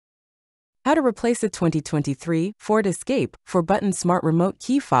How to replace a 2023 Ford Escape for button smart remote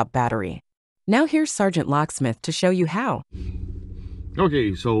key fob battery. Now here's Sergeant Locksmith to show you how.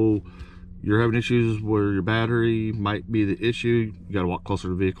 Okay, so you're having issues where your battery might be the issue. You got to walk closer to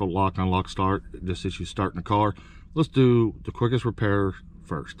the vehicle, lock, unlock, start. This issue starting the car. Let's do the quickest repair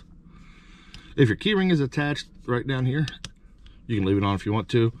first. If your key ring is attached right down here, you can leave it on if you want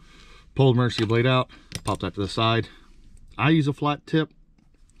to. Pull the emergency blade out, pop that to the side. I use a flat tip.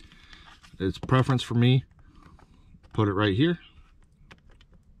 It's preference for me. Put it right here,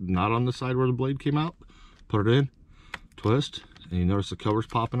 not on the side where the blade came out. Put it in, twist, and you notice the cover's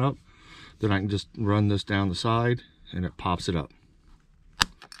popping up. Then I can just run this down the side and it pops it up.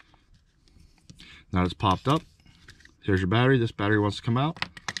 Now it's popped up. Here's your battery. This battery wants to come out.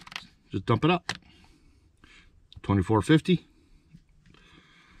 Just dump it up. 2450.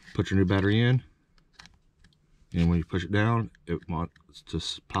 Put your new battery in. And when you push it down, it wants to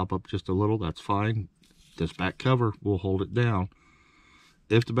pop up just a little. That's fine. This back cover will hold it down.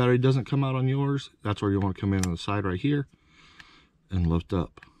 If the battery doesn't come out on yours, that's where you want to come in on the side right here and lift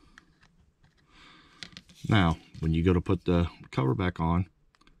up. Now, when you go to put the cover back on,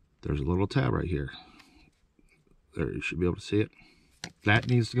 there's a little tab right here. There, you should be able to see it. That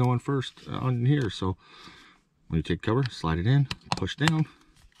needs to go in first on here. So when you take cover, slide it in, push down,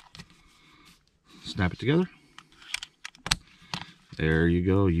 snap it together. There you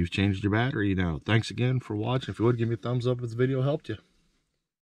go. You've changed your battery now. Thanks again for watching. If you would, give me a thumbs up if this video helped you.